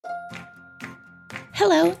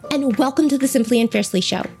Hello, and welcome to the Simply and Fiercely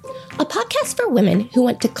Show, a podcast for women who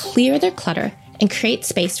want to clear their clutter and create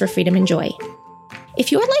space for freedom and joy.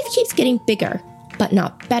 If your life keeps getting bigger, but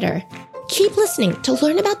not better, keep listening to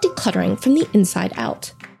learn about decluttering from the inside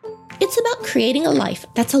out. It's about creating a life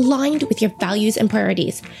that's aligned with your values and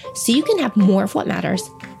priorities so you can have more of what matters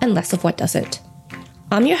and less of what doesn't.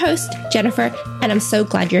 I'm your host, Jennifer, and I'm so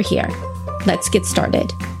glad you're here. Let's get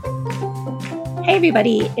started. Hey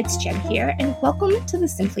everybody, it's Jen here, and welcome to the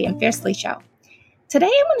Simply and Fiercely Show. Today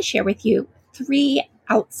I want to share with you 3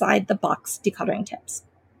 outside-the-box decluttering tips.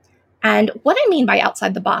 And what I mean by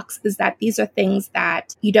outside the box is that these are things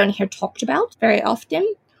that you don't hear talked about very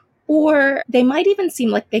often, or they might even seem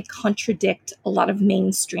like they contradict a lot of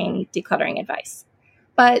mainstream decluttering advice.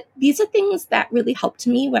 But these are things that really helped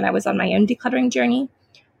me when I was on my own decluttering journey.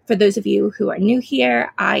 For those of you who are new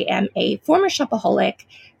here, I am a former shopaholic,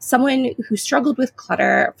 someone who struggled with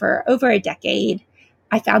clutter for over a decade.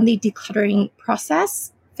 I found the decluttering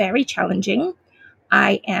process very challenging.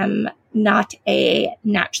 I am not a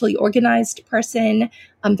naturally organized person.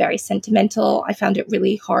 I'm very sentimental. I found it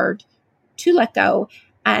really hard to let go.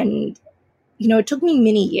 And, it took me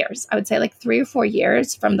many years. I would say like 3 or 4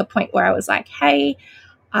 years from the point where I was like, hey,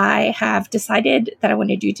 I have decided that I want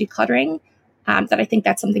to do decluttering. That I think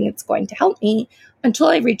that's something that's going to help me, until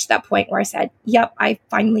I reached that point where I said, yep, I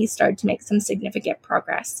finally started to make some significant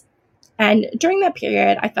progress. And during that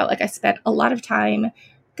period, I felt like I spent a lot of time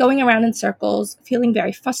going around in circles, feeling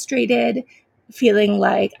very frustrated, feeling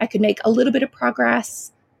like I could make a little bit of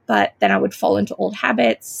progress, but then I would fall into old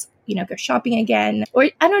habits, go shopping again. Or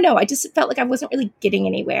I don't know, I just felt like I wasn't really getting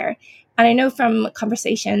anywhere. And I know from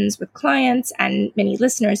conversations with clients and many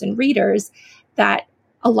listeners and readers that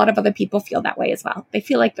a lot of other people feel that way as well. They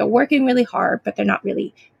feel like they're working really hard, but they're not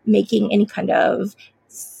really making any kind of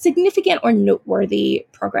significant or noteworthy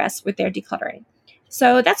progress with their decluttering.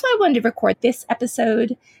 So that's why I wanted to record this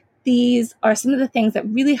episode. These are some of the things that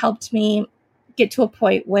really helped me get to a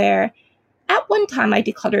point where at one time I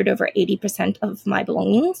decluttered over 80% of my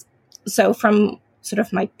belongings. So from sort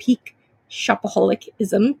of my peak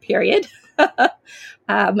shopaholicism period.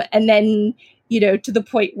 And then to the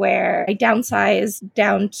point where I downsized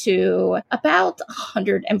down to about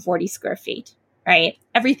 140 square feet, right?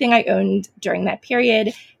 Everything I owned during that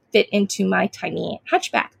period fit into my tiny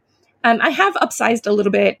hatchback. I have upsized a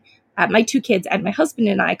little bit. My 2 kids and my husband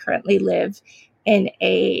and I currently live in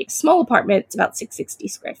a small apartment. It's about 660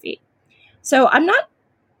 square feet. So I'm not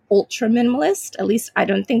ultra minimalist, at least I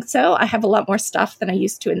don't think so. I have a lot more stuff than I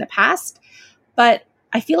used to in the past, but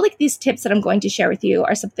I feel like these tips that I'm going to share with you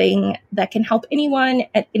are something that can help anyone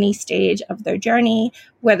at any stage of their journey,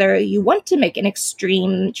 whether you want to make an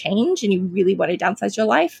extreme change and you really want to downsize your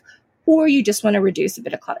life, or you just want to reduce a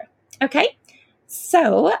bit of clutter. Okay,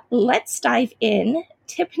 so let's dive in.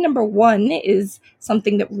 Tip number 1 is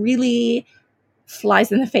something that really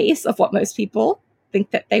flies in the face of what most people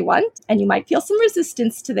think that they want. And you might feel some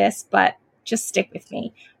resistance to this, but just stick with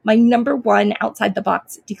me. My number 1 outside the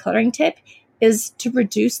box decluttering tip is to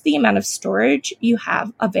reduce the amount of storage you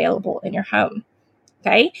have available in your home,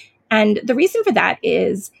 okay? And the reason for that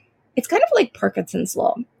is it's kind of like Parkinson's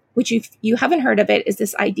law, which if you haven't heard of it, is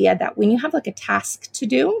this idea that when you have like a task to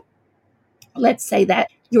do, let's say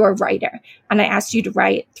that you're a writer and I asked you to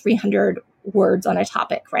write 300 words on a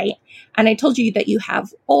topic, right? And I told you that you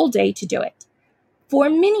have all day to do it.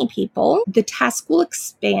 For many people, the task will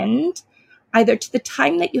expand either to the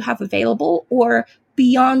time that you have available or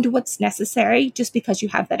beyond what's necessary just because you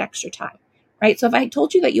have that extra time, right? So if I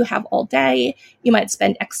told you that you have all day, you might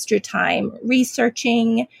spend extra time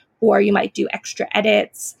researching, or you might do extra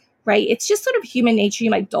edits, right? It's just sort of human nature. You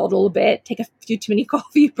might dawdle a bit, take a few too many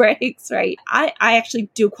coffee breaks, right? I actually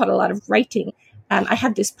do quite a lot of writing. I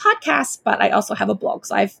have this podcast, but I also have a blog.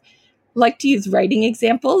 So I've liked to use writing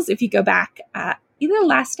examples. If you go back, either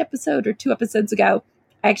last episode or 2 episodes ago,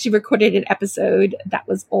 I actually recorded an episode that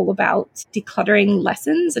was all about decluttering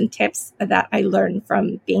lessons and tips that I learned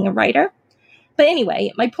from being a writer. But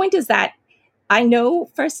anyway, my point is that I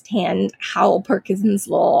know firsthand how Parkinson's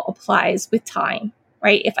law applies with time,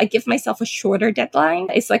 right? If I give myself a shorter deadline,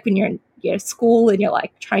 it's like when you're in your school and you're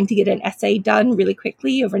like trying to get an essay done really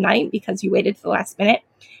quickly overnight because you waited to the last minute.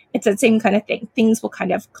 It's that same kind of thing. Things will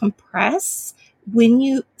kind of compress when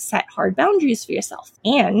you set hard boundaries for yourself.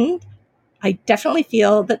 And I definitely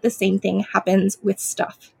feel that the same thing happens with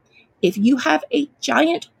stuff. If you have a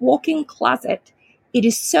giant walk-in closet, it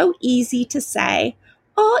is so easy to say,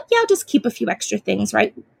 oh, yeah, I'll just keep a few extra things,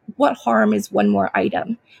 right? What harm is one more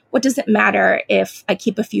item? What does it matter if I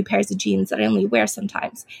keep a few pairs of jeans that I only wear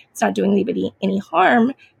sometimes? It's not doing anybody any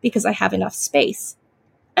harm because I have enough space.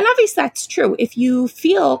 And obviously that's true. If you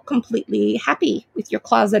feel completely happy with your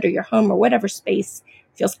closet or your home or whatever space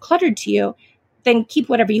feels cluttered to you, then keep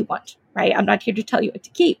whatever you want, right? I'm not here to tell you what to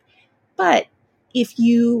keep. But if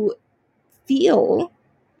you feel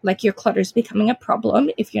like your clutter is becoming a problem,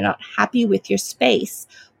 if you're not happy with your space,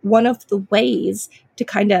 one of the ways to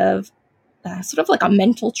kind of sort of like a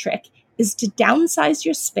mental trick is to downsize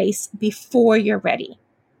your space before you're ready.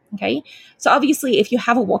 Okay. So obviously, if you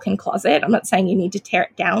have a walk-in closet, I'm not saying you need to tear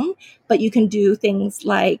it down, but you can do things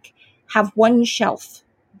like have one shelf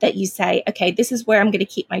that you say, okay, this is where I'm going to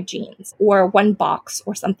keep my jeans, or one box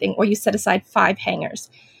or something, or you set aside 5 hangers.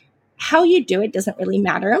 How you do it doesn't really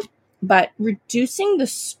matter, but reducing the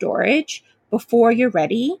storage before you're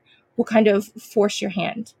ready will kind of force your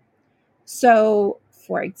hand. So,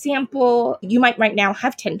 for example, you might right now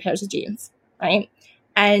have 10 pairs of jeans, right?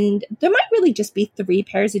 And there might really just be 3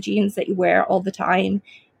 pairs of jeans that you wear all the time.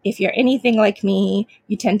 If you're anything like me,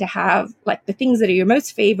 you tend to have like the things that are your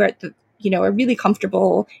most favorite, that, are really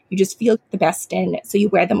comfortable. You just feel the best in, so you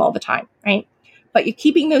wear them all the time, right? But you're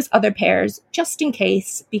keeping those other pairs just in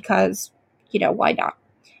case because, why not?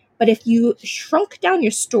 But if you shrunk down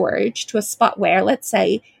your storage to a spot where, let's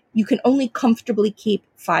say, you can only comfortably keep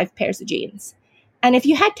 5 pairs of jeans. And if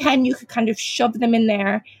you had 10, you could kind of shove them in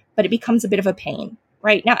there, but it becomes a bit of a pain,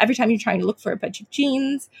 right? Now, every time you're trying to look for a bunch of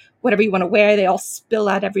jeans, whatever you want to wear, they all spill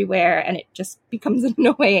out everywhere and it just becomes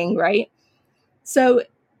annoying, right? So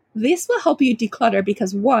this will help you declutter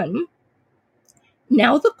because, one,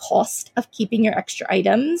 now the cost of keeping your extra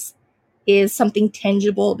items is something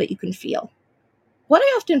tangible that you can feel. What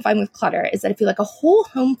I often find with clutter is that if you like a whole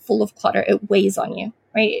home full of clutter, it weighs on you,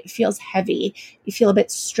 right? It feels heavy. You feel a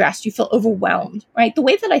bit stressed. You feel overwhelmed, right? The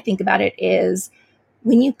way that I think about it is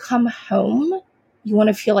when you come home, you want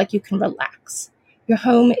to feel like you can relax. Your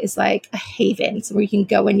home is like a haven, so where you can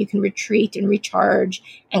go and you can retreat and recharge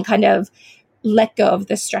and kind of let go of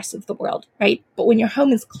the stress of the world, right? But when your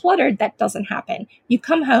home is cluttered, that doesn't happen. You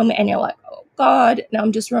come home and you're like, oh God, now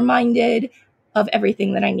I'm just reminded of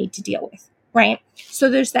everything that I need to deal with, right?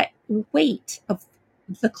 So there's that weight of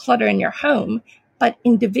the clutter in your home, but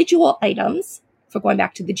individual items, for going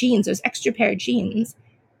back to the jeans, those extra pair of jeans,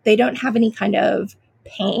 they don't have any kind of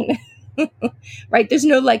pain, right? There's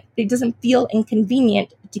no it doesn't feel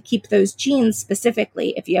inconvenient to keep those jeans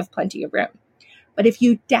specifically if you have plenty of room. But if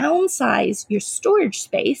you downsize your storage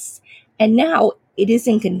space, and now it is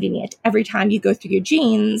inconvenient. Every time you go through your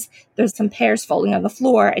jeans, there's some pairs falling on the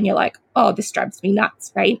floor and you're like, oh, this drives me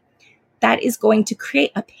nuts, right? That is going to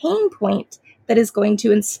create a pain point that is going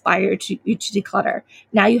to inspire you to declutter.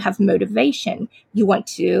 Now you have motivation. You want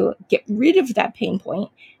to get rid of that pain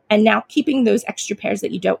point. And now keeping those extra pairs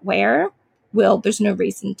that you don't wear, there's no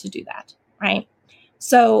reason to do that, right?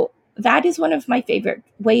 So that is one of my favorite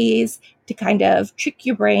ways to kind of trick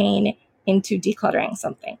your brain into decluttering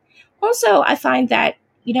something. Also, I find that,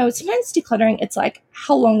 sometimes decluttering, it's like,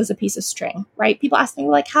 how long is a piece of string, right? People ask me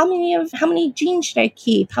like, how many jeans should I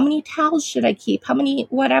keep? How many towels should I keep? How many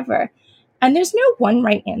whatever? And there's no one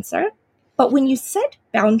right answer. But when you set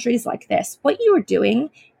boundaries like this, what you are doing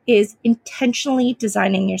is intentionally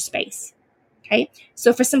designing your space. Okay.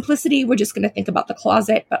 So for simplicity, we're just going to think about the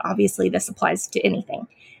closet, but obviously this applies to anything.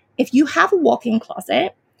 If you have a walk-in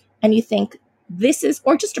closet and you think this is,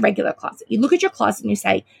 or just a regular closet, you look at your closet and you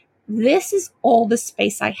say, this is all the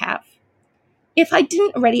space I have. If I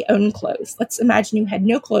didn't already own clothes, let's imagine you had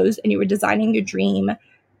no clothes and you were designing your dream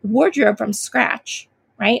wardrobe from scratch,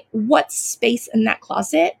 right? What space in that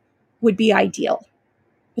closet would be ideal?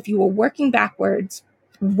 If you were working backwards,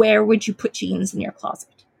 where would you put jeans in your closet?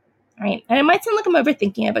 Right? And it might sound like I'm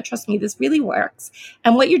overthinking it, but trust me, this really works.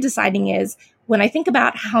 And what you're deciding is, when I think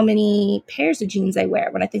about how many pairs of jeans I wear,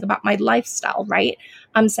 when I think about my lifestyle, right?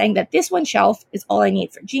 I'm saying that this one shelf is all I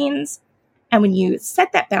need for jeans. And when you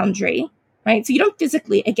set that boundary, right? So you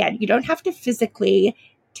don't have to physically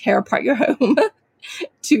tear apart your home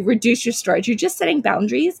to reduce your storage. You're just setting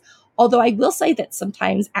boundaries. Although I will say that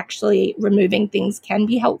sometimes actually removing things can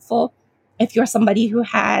be helpful. If you're somebody who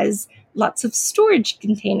has lots of storage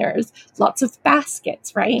containers, lots of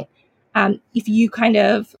baskets, right? If you kind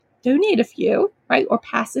of donate a few, right, or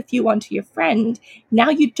pass a few on to your friend, now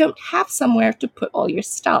you don't have somewhere to put all your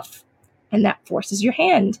stuff. And that forces your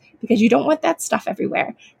hand because you don't want that stuff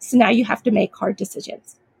everywhere. So now you have to make hard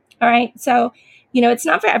decisions. All right. So, it's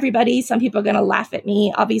not for everybody. Some people are going to laugh at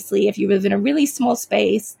me. Obviously, if you live in a really small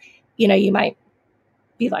space, you might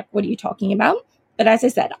be like, what are you talking about? But as I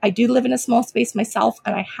said, I do live in a small space myself,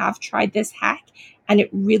 and I have tried this hack, and it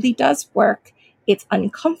really does work. It's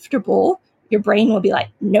uncomfortable. Your brain will be like,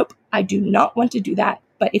 nope, I do not want to do that.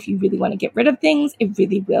 But if you really want to get rid of things, it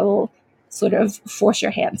really will sort of force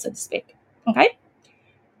your hand, so to speak. Okay?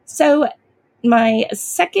 So my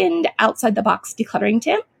second outside the box decluttering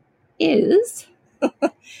tip is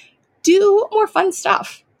do more fun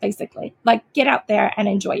stuff, basically. Like get out there and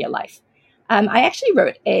enjoy your life. I actually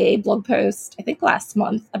wrote a blog post, I think last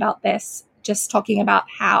month, about this, just talking about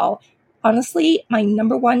how, honestly, my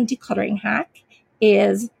number one decluttering hack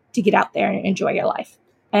is to get out there and enjoy your life.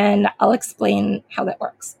 And I'll explain how that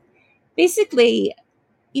works. Basically,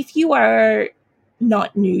 if you are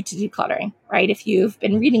not new to decluttering, right? If you've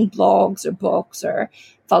been reading blogs or books or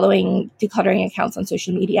following decluttering accounts on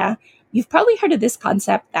social media, you've probably heard of this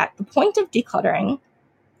concept that the point of decluttering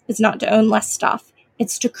is not to own less stuff.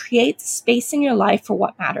 It's to create space in your life for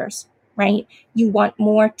what matters, right? You want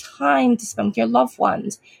more time to spend with your loved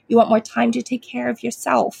ones. You want more time to take care of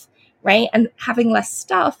yourself, right? And having less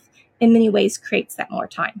stuff in many ways creates that more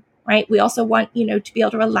time, right? We also want, to be able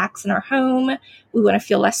to relax in our home. We want to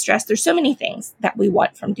feel less stressed. There's so many things that we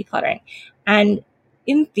want from decluttering. And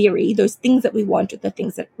in theory, those things that we want are the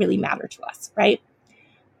things that really matter to us, right?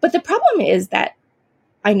 But the problem is that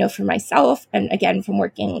I know for myself, and again, from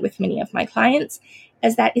working with many of my clients,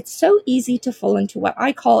 is that it's so easy to fall into what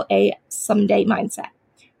I call a someday mindset,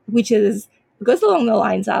 which goes along the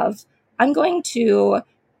lines of, I'm going to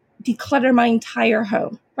declutter my entire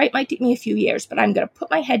home, right? It might take me a few years, but I'm going to put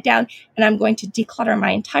my head down and I'm going to declutter my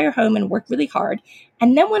entire home and work really hard.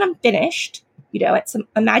 And then when I'm finished, at some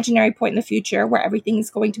imaginary point in the future where everything is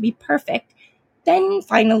going to be perfect, then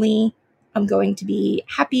finally I'm going to be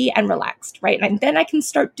happy and relaxed, right? And then I can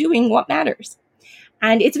start doing what matters.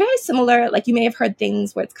 And it's very similar. Like you may have heard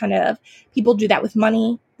things where it's kind of, people do that with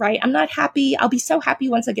money, right? I'm not happy. I'll be so happy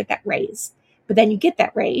once I get that raise. But then you get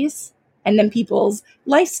that raise and then people's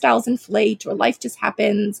lifestyles inflate or life just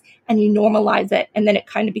happens and you normalize it. And then it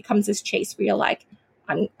kind of becomes this chase where you're like,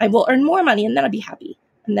 I will earn more money and then I'll be happy.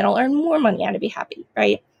 And then I'll earn more money and I'll be happy,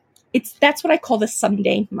 right? That's what I call the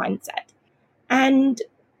someday mindset. And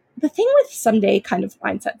the thing with someday kind of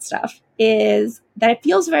mindset stuff is that it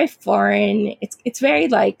feels very foreign. It's very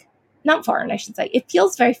not foreign, I should say. It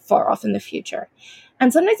feels very far off in the future.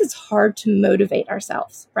 And sometimes it's hard to motivate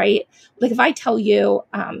ourselves, right? Like if I tell you,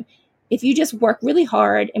 if you just work really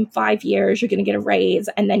hard in 5 years, you're going to get a raise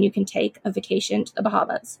and then you can take a vacation to the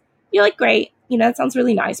Bahamas. You're like, great, that sounds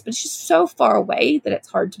really nice, but it's just so far away that it's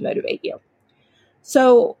hard to motivate you.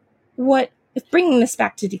 So if bringing this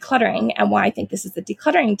back to decluttering and why I think this is the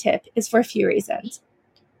decluttering tip is for a few reasons.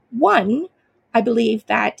 One, I believe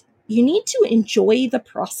that you need to enjoy the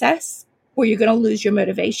process or you're going to lose your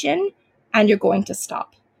motivation and you're going to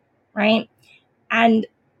stop, right? And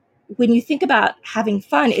when you think about having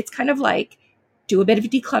fun, it's kind of like do a bit of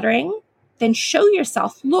decluttering, then show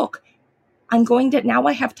yourself, look, now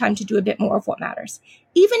I have time to do a bit more of what matters.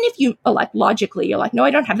 Even if you are logically, you're like, no,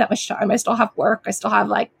 I don't have that much time. I still have work. I still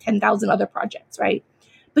have 10,000 other projects, right?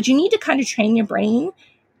 But you need to kind of train your brain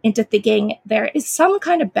into thinking there is some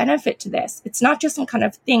kind of benefit to this. It's not just some kind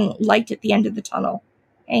of light at the end of the tunnel,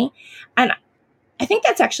 okay? And I think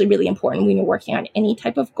that's actually really important when you're working on any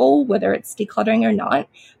type of goal, whether it's decluttering or not,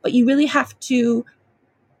 but you really have to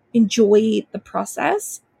enjoy the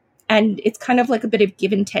process. And it's kind of like a bit of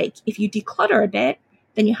give and take. If you declutter a bit,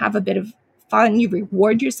 then you have a bit of fun. You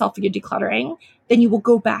reward yourself for your decluttering. Then you will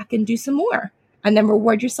go back and do some more and then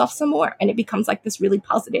reward yourself some more. And it becomes like this really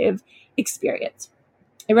positive experience.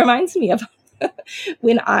 It reminds me of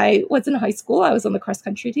when I was in high school, I was on the cross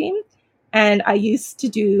country team and I used to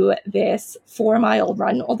do this 4-mile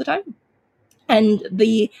run all the time. And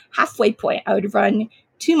the halfway point, I would run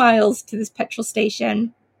 2 miles to this petrol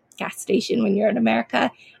station, gas station when you're in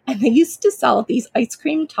America. And they used to sell these ice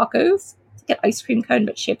cream tacos. It's like an ice cream cone,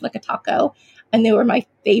 but shaped like a taco. And they were my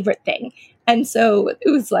favorite thing. And so it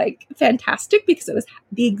was fantastic because it was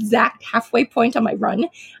the exact halfway point on my run.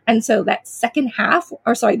 And so that second half,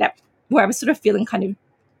 that where I was sort of feeling kind of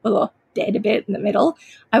a little dead a bit in the middle,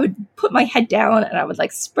 I would put my head down and I would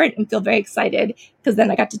sprint and feel very excited because then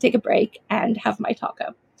I got to take a break and have my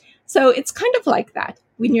taco. So it's kind of like that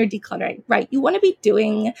when you're decluttering, right? You want to be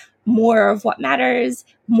doing more of what matters,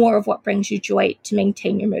 more of what brings you joy to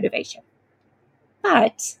maintain your motivation.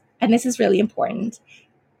 But, and this is really important,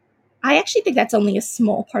 I actually think that's only a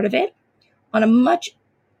small part of it. On a much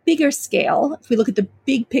bigger scale, if we look at the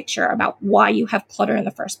big picture about why you have clutter in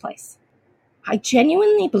the first place, I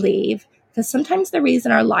genuinely believe that sometimes the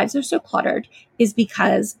reason our lives are so cluttered is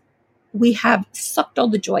because we have sucked all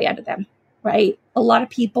the joy out of them, right? A lot of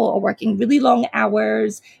people are working really long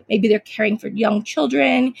hours. Maybe they're caring for young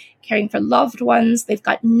children, caring for loved ones. They've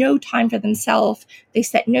got no time for themselves. They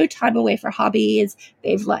set no time away for hobbies.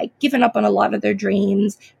 They've given up on a lot of their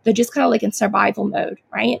dreams. They're just kind of in survival mode,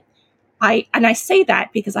 right? I say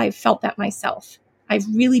that because I've felt that myself. I've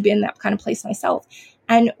really been in that kind of place myself.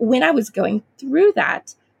 And when I was going through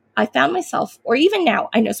that, I found myself, or even now,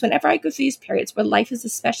 I know, so whenever I go through these periods where life is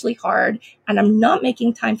especially hard and I'm not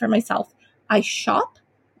making time for myself, I shop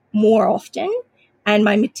more often and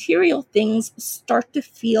my material things start to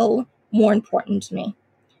feel more important to me.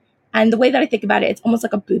 And the way that I think about it, it's almost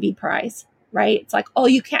like a booby prize, right? It's like, oh,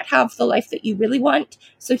 you can't have the life that you really want.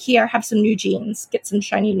 So here, have some new jeans, get some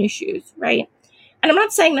shiny new shoes, right? And I'm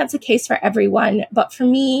not saying that's the case for everyone, but for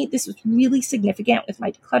me, this was really significant with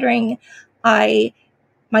my decluttering.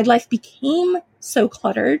 My life became so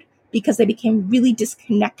cluttered because I became really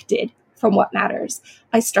disconnected from what matters.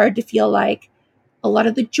 I started to feel like a lot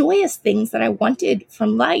of the joyous things that I wanted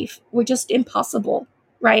from life were just impossible,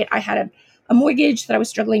 right? I had a mortgage that I was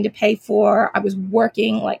struggling to pay for. I was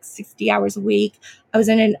working like 60 hours a week. I was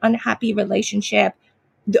in an unhappy relationship.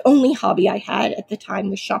 The only hobby I had at the time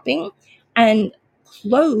was shopping, and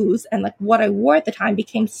clothes and like what I wore at the time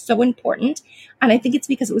became so important. And I think it's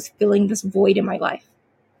because it was filling this void in my life.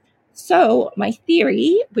 So my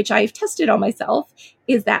theory, which I've tested on myself,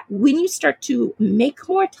 is that when you start to make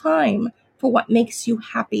more time for what makes you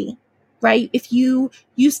happy, right? If you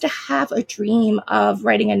used to have a dream of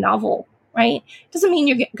writing a novel, right? Doesn't mean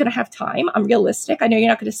you're going to have time. I'm realistic. I know you're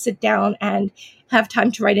not going to sit down and have time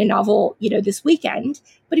to write a novel, this weekend.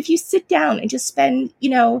 But if you sit down and just spend,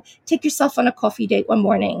 take yourself on a coffee date one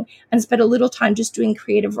morning and spend a little time just doing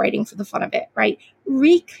creative writing for the fun of it, right?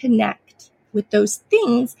 Reconnect with those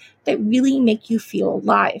things that really make you feel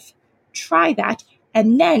alive. Try that.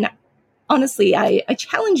 And then, honestly, I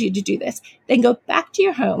challenge you to do this. Then go back to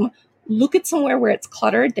your home, look at somewhere where it's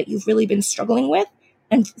cluttered that you've really been struggling with,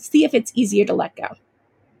 and see if it's easier to let go.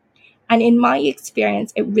 And in my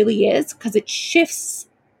experience, it really is, because it shifts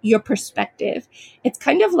your perspective. It's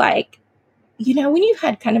kind of like, when you've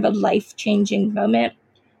had kind of a life-changing moment,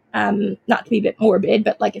 not to be a bit morbid,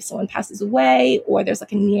 but like if someone passes away, or there's like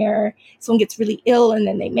someone gets really ill and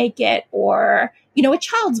then they make it, or, a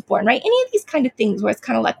child's born, right? Any of these kind of things where it's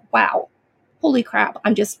kind of like, wow, holy crap,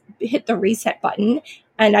 I'm just hit the reset button.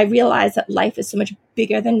 And I realize that life is so much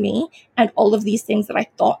bigger than me. And all of these things that I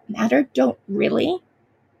thought mattered don't really,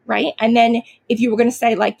 right? And then if you were going to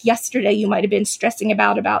say like yesterday, you might've been stressing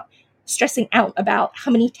out about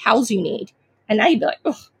how many towels you need. And now you'd be like,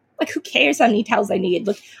 oh, like, who cares how many towels I need?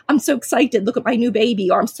 Look, I'm so excited. Look at my new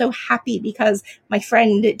baby. Or I'm so happy because my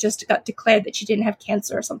friend just got declared that she didn't have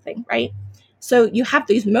cancer or something, right? So you have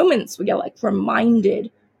these moments where you're like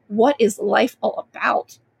reminded, what is life all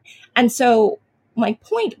about? And so my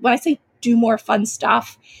point, when I say do more fun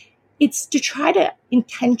stuff, it's to try to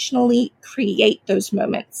intentionally create those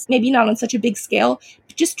moments. Maybe not on such a big scale,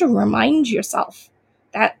 but just to remind yourself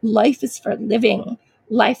that life is for living.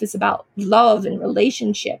 Life is about love and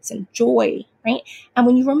relationships and joy, right? And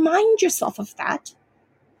when you remind yourself of that,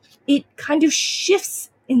 it kind of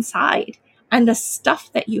shifts inside. And the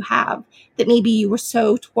stuff that you have that maybe you were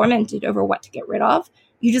so tormented over what to get rid of,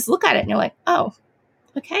 you just look at it and you're like, oh,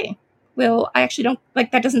 okay, well, I actually don't,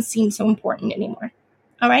 like, that doesn't seem so important anymore.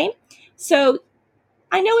 All right. So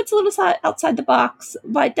I know it's a little outside the box,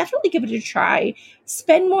 but definitely give it a try.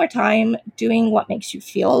 Spend more time doing what makes you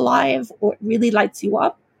feel alive, what really lights you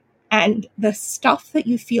up, and the stuff that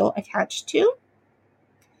you feel attached to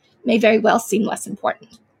may very well seem less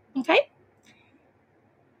important. Okay?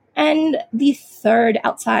 And the third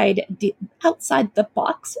outside the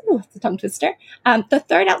box, it's a tongue twister. The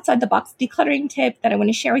third outside the box decluttering tip that I want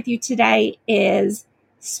to share with you today is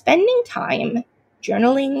spending time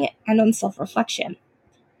journaling and on self-reflection.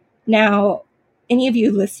 Now, any of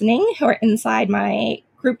you listening who are inside my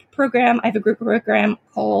group program, I have a group program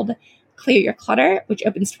called Clear Your Clutter, which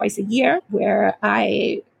opens twice a year, where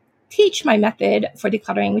I teach my method for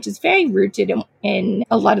decluttering, which is very rooted in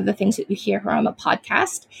a lot of the things that you hear here on the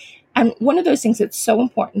podcast. And one of those things that's so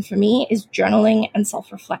important for me is journaling and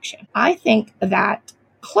self-reflection. I think that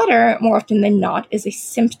clutter, more often than not, is a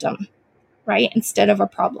symptom, right? Instead of a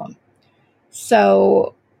problem.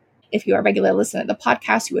 So if you're a regular listener to the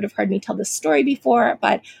podcast, you would have heard me tell this story before,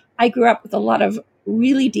 but I grew up with a lot of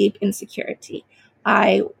really deep insecurity.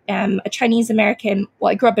 I am a Chinese American.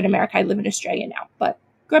 Well, I grew up in America. I live in Australia now, but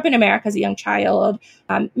grew up in America as a young child,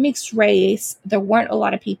 mixed race. There weren't a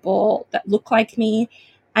lot of people that looked like me.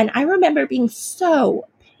 And I remember being so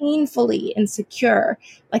painfully insecure,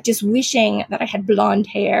 like just wishing that I had blonde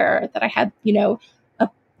hair, that I had, a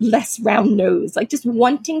less round nose, like just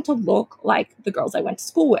wanting to look like the girls I went to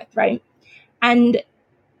school with, right? And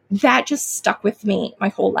that just stuck with me my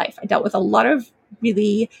whole life. I dealt with a lot of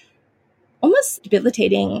really almost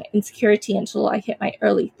debilitating insecurity until I hit my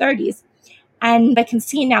early 30s. And I can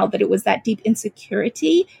see now that it was that deep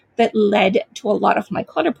insecurity that led to a lot of my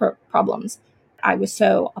clutter problems. I was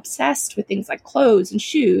so obsessed with things like clothes and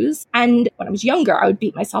shoes. And when I was younger, I would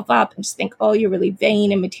beat myself up and just think, oh, you're really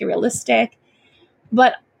vain and materialistic.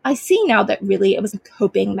 But I see now that really it was a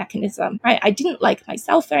coping mechanism, right? I didn't like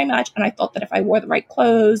myself very much. And I thought that if I wore the right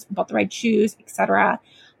clothes, bought the right shoes, etc.,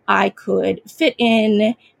 I could fit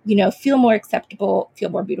in, feel more acceptable, feel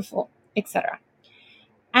more beautiful, etc.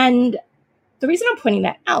 And the reason I'm pointing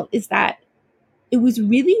that out is that it was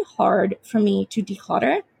really hard for me to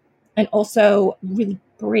declutter and also really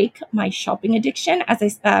break my shopping addiction. As I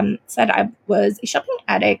said, I was a shopping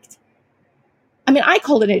addict. I mean, I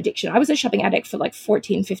call it an addiction. I was a shopping addict for like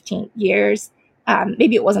 14, 15 years.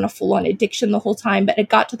 Maybe it wasn't a full-on addiction the whole time, but it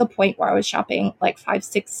got to the point where I was shopping like 5,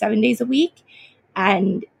 6, 7 days a week.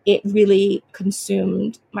 And it really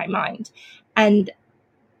consumed my mind. And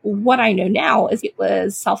what I know now is it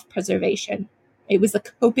was self-preservation. It was a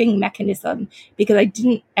coping mechanism because I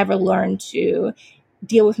didn't ever learn to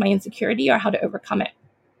deal with my insecurity or how to overcome it.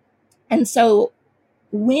 And so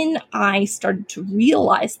when I started to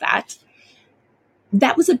realize that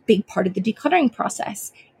was a big part of the decluttering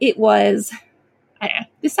process. It was, I don't know,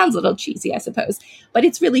 this sounds a little cheesy, I suppose, but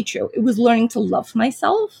it's really true. It was learning to love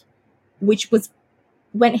myself, which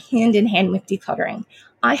went hand in hand with decluttering.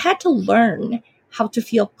 I had to learn how to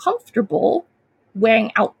feel comfortable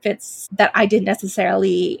wearing outfits that I didn't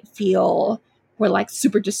necessarily feel were like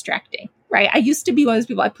super distracting, right? I used to be one of those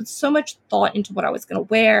people, I put so much thought into what I was going to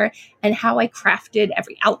wear and how I crafted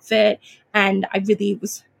every outfit. And I really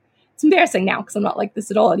was, it's embarrassing now because I'm not like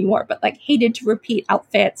this at all anymore, but like hated to repeat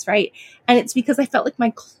outfits, right? And it's because I felt like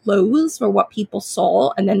my clothes were what people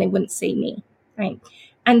saw and then they wouldn't see me, right?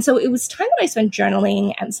 And so it was time that I spent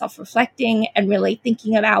journaling and self-reflecting and really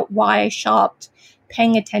thinking about why I shopped,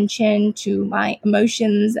 paying attention to my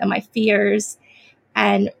emotions and my fears,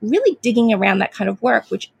 and really digging around that kind of work,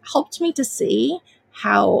 which helped me to see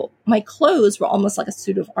how my clothes were almost like a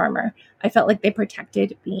suit of armor. I felt like they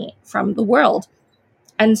protected me from the world.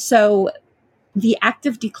 And so the act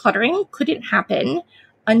of decluttering couldn't happen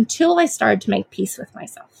until I started to make peace with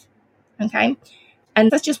myself. Okay. And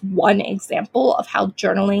that's just one example of how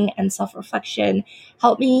journaling and self-reflection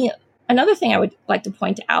helped me. Another thing I would like to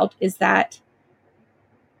point out is that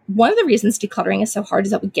one of the reasons decluttering is so hard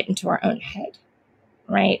is that we get into our own head,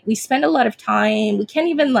 right? We spend a lot of time. We can't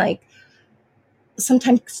even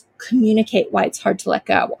sometimes communicate why it's hard to let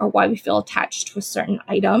go or why we feel attached to a certain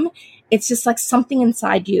item. It's just like something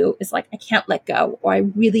inside you is like, I can't let go, or I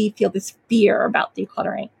really feel this fear about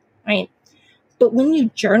decluttering, right? But when you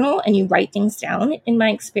journal and you write things down, in my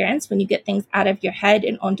experience, when you get things out of your head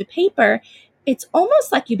and onto paper, it's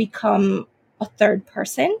almost like you become a third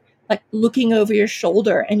person, like looking over your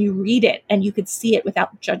shoulder, and you read it and you could see it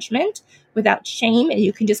without judgment, without shame. And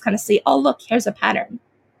you can just kind of see, oh, look, here's a pattern,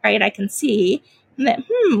 right? I can see that,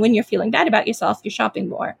 when you're feeling bad about yourself, you're shopping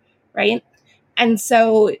more, right? And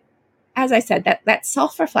so, as I said, that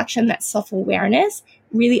self-reflection, that self-awareness,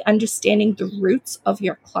 really understanding the roots of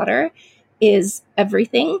your clutter is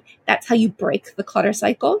everything. That's how you break the clutter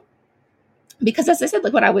cycle. Because as I said,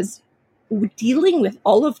 like when I was dealing with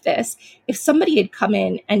all of this, if somebody had come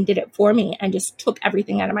in and did it for me and just took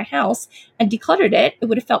everything out of my house and decluttered it, it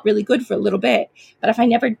would have felt really good for a little bit. But if I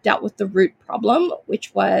never dealt with the root problem,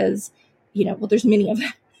 which was, there's many of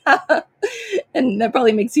them. And that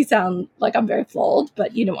probably makes you sound like I'm very flawed,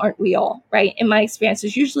 but, aren't we all, right? In my experience,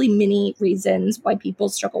 there's usually many reasons why people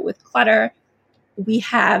struggle with clutter. We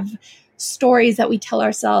have stories that we tell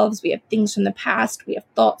ourselves. We have things from the past. We have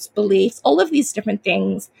thoughts, beliefs. All of these different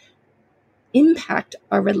things impact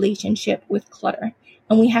our relationship with clutter.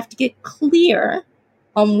 And we have to get clear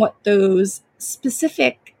on what those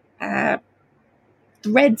specific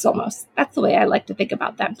threads almost, that's the way I like to think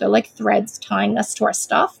about them. They're like threads tying us to our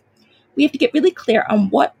stuff. We have to get really clear on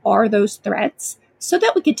what are those threads so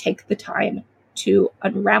that we could take the time to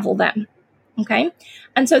unravel them. Okay.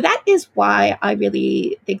 And so that is why I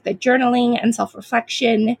really think that journaling and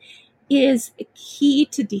self-reflection is a key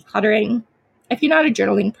to decluttering. If you're not a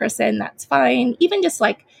journaling person, that's fine. Even just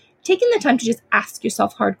like taking the time to just ask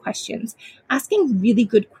yourself hard questions, asking really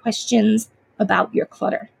good questions about your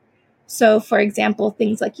clutter. So for example,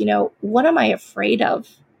 things like, what am I afraid of?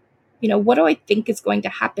 What do I think is going to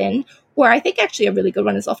happen? Or I think actually a really good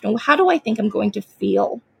one is often, how do I think I'm going to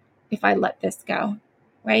feel if I let this go?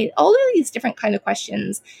 Right? All of these different kind of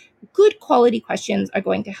questions, good quality questions, are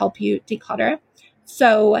going to help you declutter.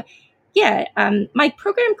 So my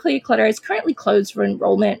program Clear Your Clutter is currently closed for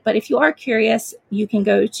enrollment, but if you are curious, you can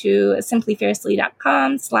go to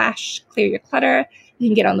simplyfiercely.com/clearyourclutter. You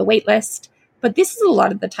can get on the wait list. But this is a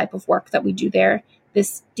lot of the type of work that we do there,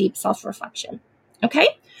 this deep self-reflection. Okay,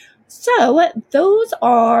 so those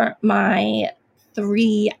are my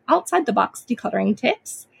 3 outside-the-box decluttering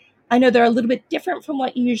tips. I know they're a little bit different from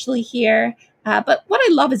what you usually hear, but what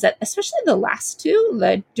I love is that, especially the last 2,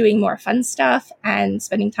 the doing more fun stuff and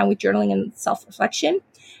spending time with journaling and self-reflection,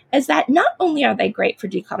 is that not only are they great for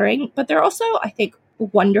decluttering, but they're also, I think,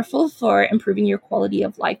 wonderful for improving your quality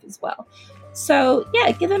of life as well. So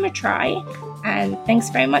yeah, give them a try. And thanks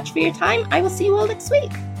very much for your time. I will see you all next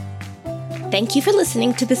week. Thank you for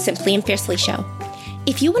listening to the Simply and Fiercely Show.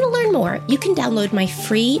 If you want to learn more, you can download my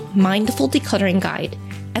free Mindful Decluttering Guide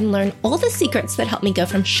and learn all the secrets that help me go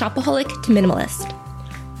from shopaholic to minimalist.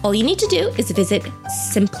 All you need to do is visit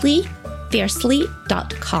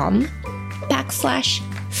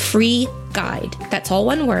simplyfiercely.com/free guide. That's all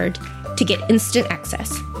one word, to get instant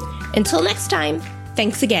access. Until next time,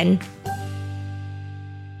 thanks again.